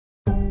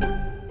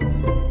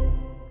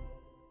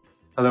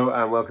Hello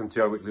and welcome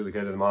to our weekly look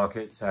at the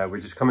markets.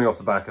 We're just coming off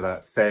the back of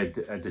that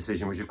Fed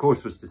decision, which of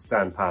course was to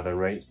stand pat on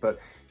rates, but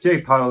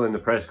Jay Powell in the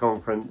press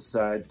conference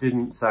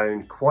didn't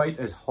sound quite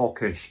as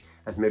hawkish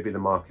as maybe the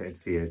market had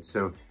feared.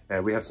 So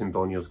we have seen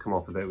bond yields come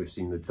off a bit, we've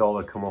seen the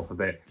dollar come off a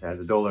bit.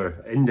 The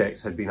dollar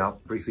index had been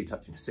up, briefly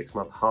touching a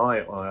 6-month high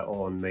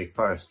on May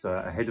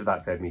 1st ahead of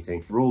that Fed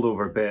meeting. Rolled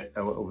over a bit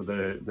over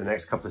the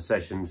next couple of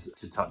sessions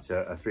to touch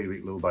a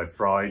 3-week low by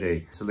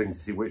Friday. So looking to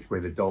see which way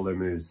the dollar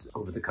moves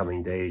over the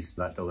coming days.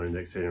 That dollar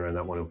index trading around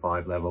that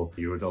 105 level,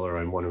 euro dollar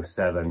around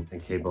 107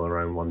 and cable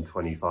around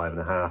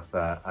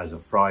 125.5 as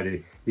of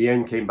Friday. The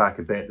yen came back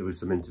a bit. There was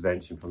some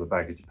intervention from the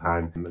Bank of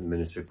Japan and the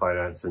Ministry of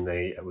Finance, and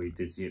we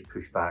did see it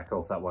push back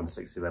off that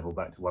 160 level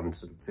back to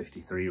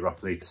 153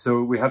 roughly.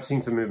 So we have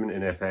seen some movement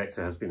in FX.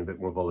 There has been a bit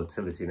more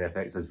volatility in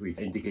FX, as we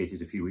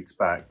indicated a few weeks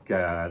back.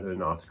 There's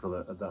an article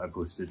that I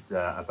posted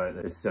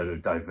about this sort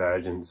of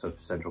divergence of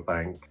central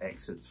bank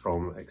exits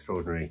from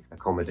extraordinary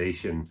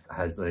accommodation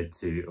has led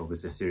to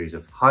obviously a series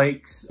of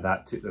hikes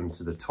that took them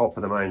to the top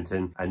of the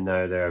mountain, and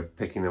now they're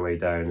picking their way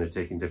down. They're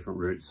taking different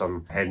routes,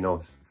 some heading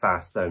off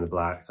fast down the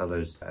blacks,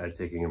 others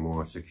taking a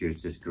more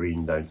circuitous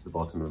green down to the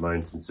bottom of the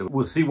mountain. So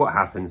we'll see what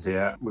happens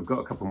here. We've got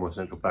a couple more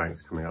central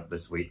banks coming up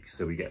this week,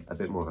 so we get a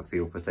bit more of a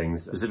feel for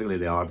things. Specifically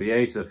the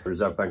RBA, so the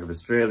Reserve Bank of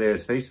Australia,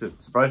 is faced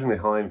with surprisingly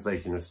high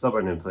inflation, or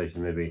stubborn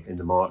inflation maybe, in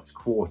the March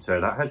quarter.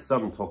 That has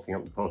some talking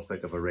up the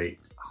prospect of a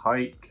rate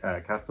hike.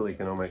 Capital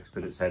Economics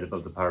put its head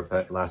above the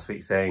parapet last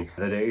week, saying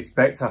that it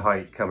expects a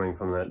hike coming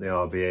from the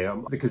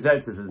RBA. The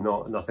consensus is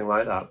nothing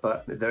like that,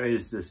 but there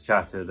is this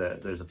chatter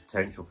that there's a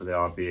potential for the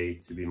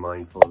RBA to be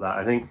mindful of that.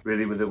 I think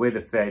really with the way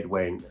the Fed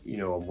went,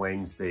 on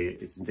Wednesday,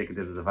 it's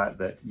indicative of the fact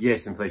that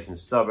yes, inflation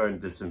is stubborn,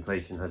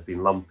 disinflation has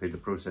been lumpy, the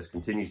process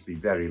continues to be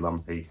very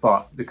lumpy,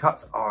 but the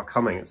cuts are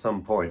coming at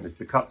some point.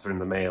 The cuts are in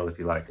the mail, if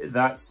you like.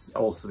 That's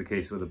also the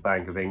case with the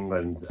Bank of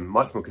England.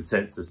 Much more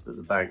consensus that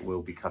the bank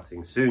will be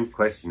cutting soon.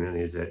 Question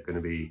really, is it going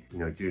to be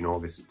June,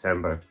 August,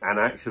 September? And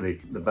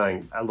actually the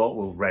bank, a lot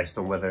will rest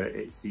on whether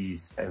it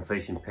sees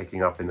inflation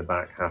picking up in the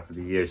back half of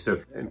the year.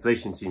 So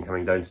inflation seen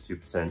coming down to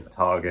 2%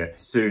 target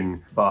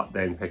soon, but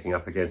then picking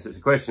up again. So it's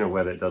a question of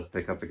whether it does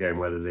pick up again,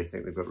 whether they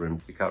think they've got room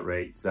to cut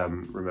rates.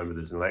 Remember,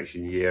 there's an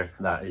election year.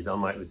 That is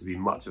unlikely to be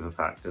much of a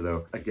factor,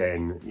 though.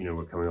 Again,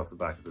 we're coming off the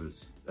back of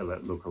those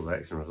local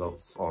election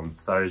results on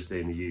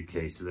Thursday in the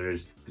UK, so there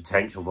is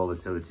potential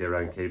volatility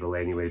around cable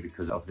anyway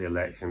because of the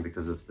election,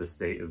 because of the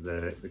state of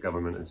the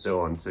government and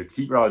so on. So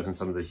keep your eyes on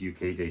some of this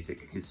UK data.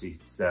 You could see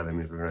sterling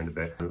moving around a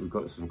bit. We've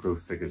got some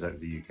growth figures out of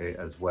the UK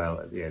as well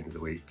at the end of the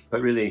week.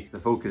 But really, the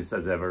focus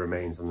as ever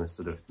remains on this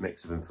sort of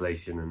mix of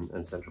inflation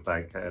and central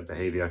bank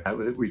behaviour.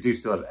 We do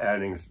still have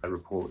earnings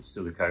reports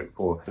to look out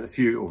for, a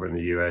few over in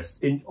the US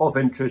of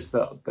interest,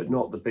 but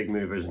not the big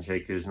movers and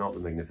shakers, not the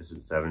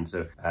Magnificent Seven.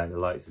 So the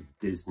likes of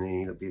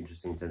Disney, that'll be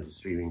interesting in terms of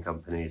streaming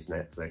companies.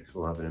 Netflix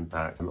will have an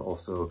impact, and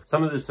also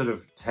some of the sort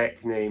of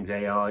tech names,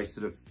 AI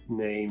sort of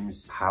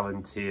names,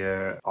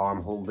 Palantir,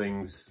 ARM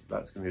Holdings.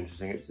 That's going to be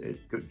interesting.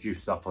 It got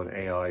juiced up on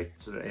AI,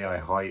 sort of AI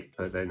hype,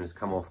 but then has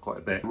come off quite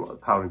a bit.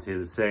 Palantir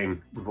the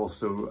same. We've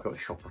also got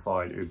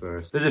Shopify and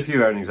Uber. There's a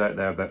few earnings out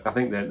there, but I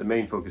think that the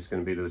main focus is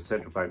going to be those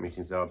central bank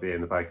meetings, the RBA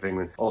and the Bank of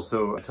England.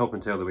 Also, top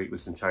and tail of the week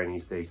with some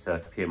Chinese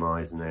data,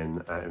 PMIs, and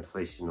then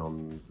inflation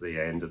on the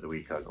end of the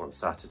week on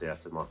Saturday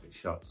after the market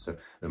shut. So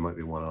there might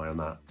be one eye on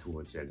that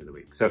towards the end of the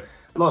week. So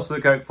lots to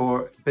look out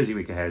for. Busy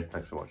week ahead.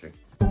 Thanks for watching.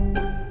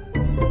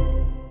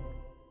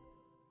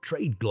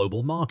 Trade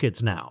global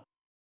markets now